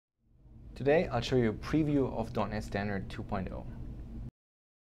Today I'll show you a preview of .NET Standard 2.0.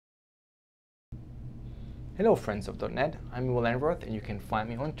 Hello friends of .NET, I'm Will Landworth and you can find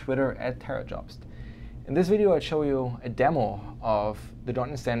me on Twitter at TerraJobst. In this video I'll show you a demo of the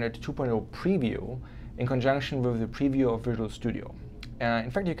 .NET Standard 2.0 preview in conjunction with the preview of Visual Studio. In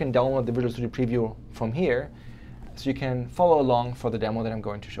fact, you can download the Visual Studio preview from here so you can follow along for the demo that I'm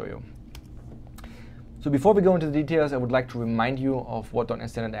going to show you. So before we go into the details, I would like to remind you of what .NET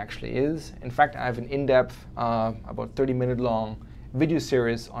Standard actually is. In fact, I have an in-depth, about 30-minute long video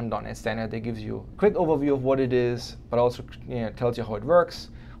series on .NET Standard that gives you a quick overview of what it is, but also tells you how it works,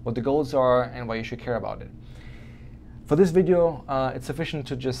 what the goals are, and why you should care about it. For this video, it's sufficient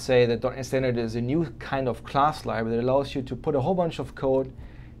to just say that .NET Standard is a new kind of class library that allows you to put a whole bunch of code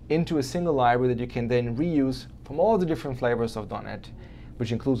into a single library that you can then reuse from all the different flavors of .NET,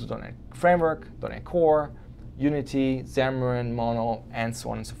 which includes the .NET Framework, .NET Core, Unity, Xamarin, Mono, and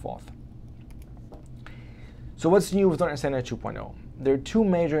so on and so forth. So what's new with .NET Standard 2.0? There are two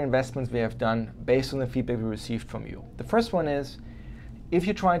major investments we have done based on the feedback we received from you. The first one is, if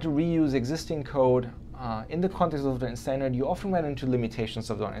you're trying to reuse existing code in the context of .NET Standard, you often run into limitations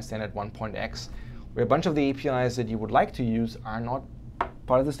of .NET Standard 1.x, where a bunch of the APIs that you would like to use are not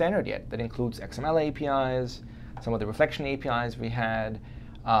part of the standard yet. That includes XML APIs, some of the reflection APIs we had,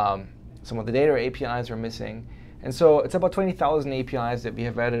 some of the data APIs are missing. And so it's about 20,000 APIs that we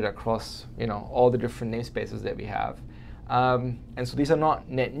have added across all the different namespaces that we have. And so these are not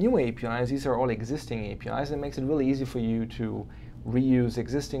net new APIs, these are all existing APIs. It makes it really easy for you to reuse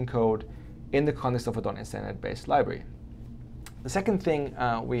existing code in the context of a .NET Standard-based library. The second thing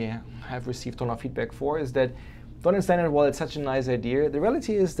we have received a ton of feedback for is that .NET Standard, while it's such a nice idea, the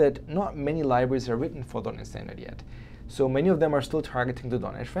reality is that not many libraries are written for .NET Standard yet. So many of them are still targeting the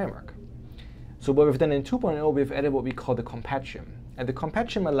 .NET Framework. So what we've done in 2.0, we've added what we call the Compaction. And the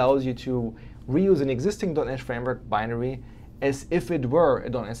Compaction allows you to reuse an existing .NET Framework binary as if it were a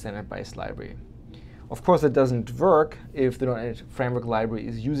 .NET Standard-based library. Of course, it doesn't work if the .NET Framework library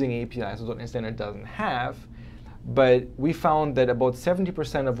is using APIs that .NET Standard doesn't have. But we found that about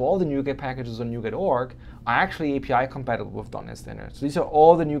 70% of all the NuGet packages on NuGet.org are actually API compatible with .NET Standard. So these are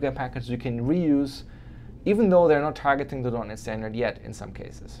all the NuGet packages you can reuse, even though they're not targeting the .NET Standard yet in some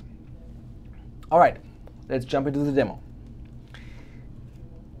cases. All right, let's jump into the demo.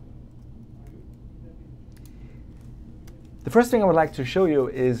 The first thing I would like to show you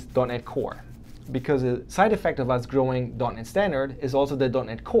is .NET Core, because a side effect of us growing .NET Standard is also that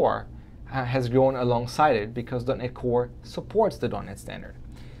 .NET Core has grown alongside it, because .NET Core supports the .NET Standard.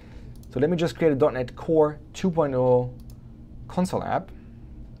 So let me just create a .NET Core 2.0 console app,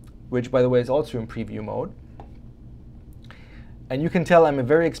 which, by the way, is also in preview mode. And you can tell I'm a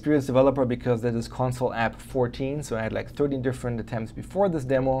very experienced developer because that is console app 14, so I had like 13 different attempts before this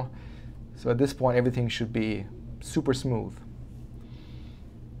demo. So at this point, everything should be super smooth.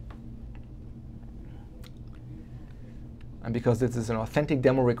 And because this is an authentic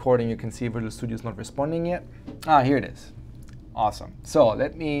demo recording, you can see Visual Studio is not responding yet. Ah, here it is. Awesome. So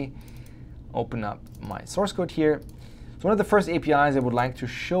let me open up my source code here. So one of the first APIs I would like to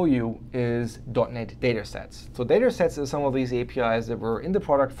show you is .NET datasets. So datasets are some of these APIs that were in the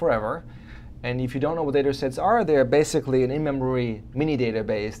product forever. And if you don't know what datasets are, they're basically an in-memory mini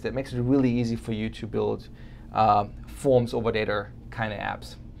database that makes it really easy for you to build forms over data kind of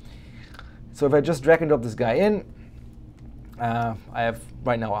apps. So if I just drag and drop this guy in, I have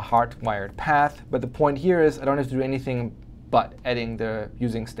right now a hardwired path, but the point here is I don't have to do anything but adding the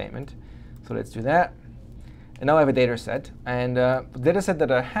using statement. So let's do that. And now I have a data set, and the data set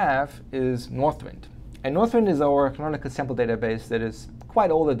that I have is Northwind. And Northwind is our canonical sample database that is quite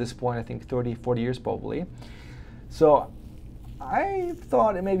old at this point, I think 30, 40 years probably. So I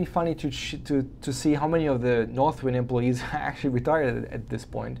thought it may be funny to see how many of the Northwind employees are actually retired at this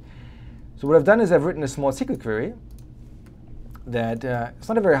point. So what I've done is I've written a small SQL query that it's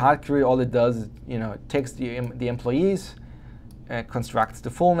not a very hard query. All it does is it takes the employees, constructs the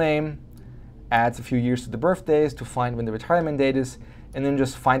full name, adds a few years to the birthdays to find when the retirement date is, and then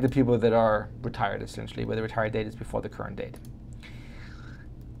just find the people that are retired, essentially, where the retired date is before the current date.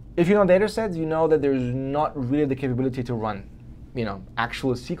 If you know datasets, you know that there's not really the capability to run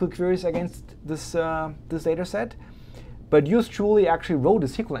actual SQL queries against this data set. But yours truly actually wrote a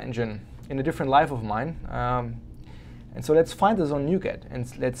SQL engine in a different life of mine. And so let's find this on NuGet, and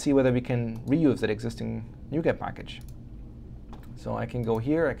let's see whether we can reuse that existing NuGet package. So I can go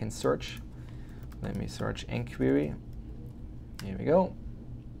here, I can search. Let me search nquery. Here we go.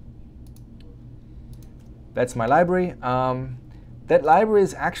 That's my library. That library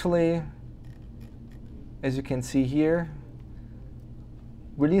is actually, as you can see here,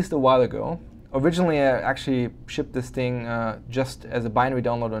 released a while ago. Originally, I actually shipped this thing just as a binary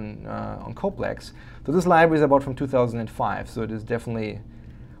download on Complex. So this library is about from 2005, so it is definitely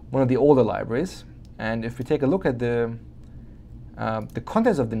one of the older libraries. And if we take a look at the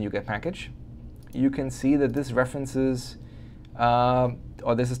contents of the NuGet package, you can see that this references,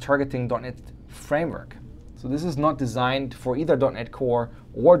 or this is targeting .NET Framework. So this is not designed for either .NET Core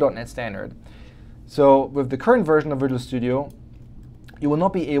or .NET Standard. So with the current version of Visual Studio, you will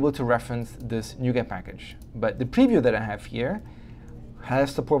not be able to reference this NuGet package. But the preview that I have here has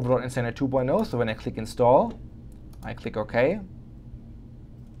support for .NET Standard 2.0. So when I click Install, I click OK.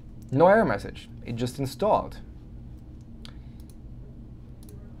 No error message. It just installed.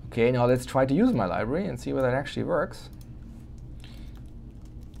 OK, now let's try to use my library and see whether that actually works.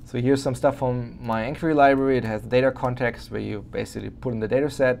 So here's some stuff from my inquiry library. It has data context where you basically put in the data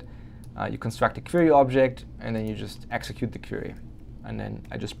set, you construct a query object, and then you just execute the query. And then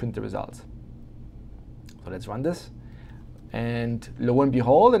I just print the results. So let's run this. And lo and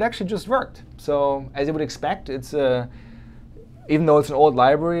behold, it actually just worked. So as you would expect, it's even though it's an old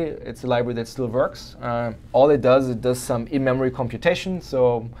library, it's a library that still works. All it does some in-memory computation,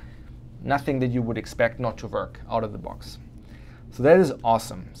 so nothing that you would expect not to work out of the box. So that is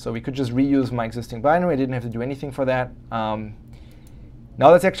awesome. So we could just reuse my existing binary. I didn't have to do anything for that. Now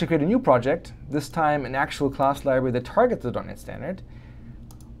let's actually create a new project, this time an actual class library that targets the .NET Standard.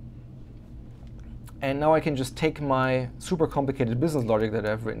 And now I can just take my super complicated business logic that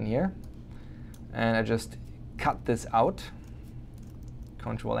I've written here, and I just cut this out,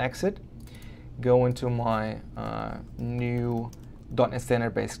 Control Exit, go into my new .NET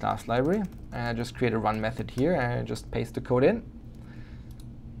Standard-based class library, and I just create a run method here, and I just paste the code in.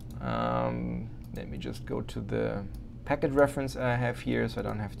 Let me just go to the package reference I have here, so I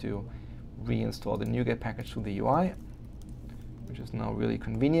don't have to reinstall the NuGet package to the UI, which is now really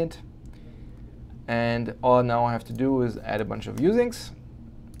convenient. And all now I have to do is add a bunch of usings,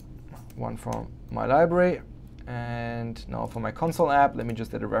 one from my library, and now for my console app, let me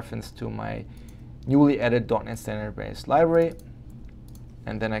just add a reference to my newly added .NET Standard-based library,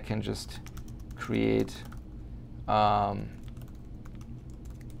 and then I can just create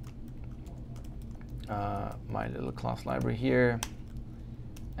my little class library here,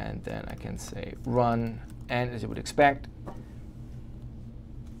 and then I can say run, and as you would expect,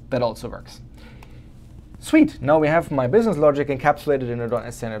 that also works. Sweet, now we have my business logic encapsulated in a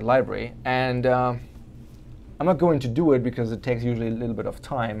 .NET Standard library, and I'm not going to do it because it takes usually a little bit of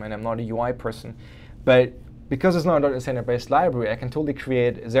time, and I'm not a UI person, but because it's not a .NET Standard-based library, I can totally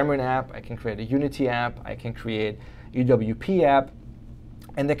create a Xamarin app, I can create a Unity app, I can create a UWP app,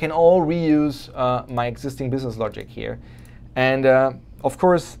 and they can all reuse my existing business logic here. And of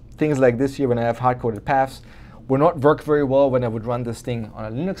course, things like this here, when I have hard-coded paths, will not work very well when I would run this thing on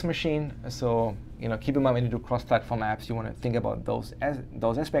a Linux machine. So keep in mind when you do cross-platform apps, you want to think about those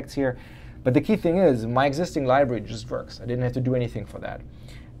aspects here. But the key thing is, my existing library just works. I didn't have to do anything for that.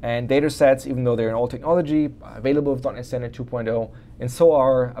 And data sets, even though they're an old technology, are available with .NET Standard 2.0, and so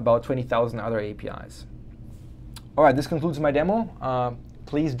are about 20,000 other APIs. All right, this concludes my demo.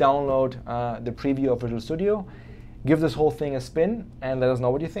 Please download the preview of Visual Studio, give this whole thing a spin, and let us know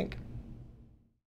what you think.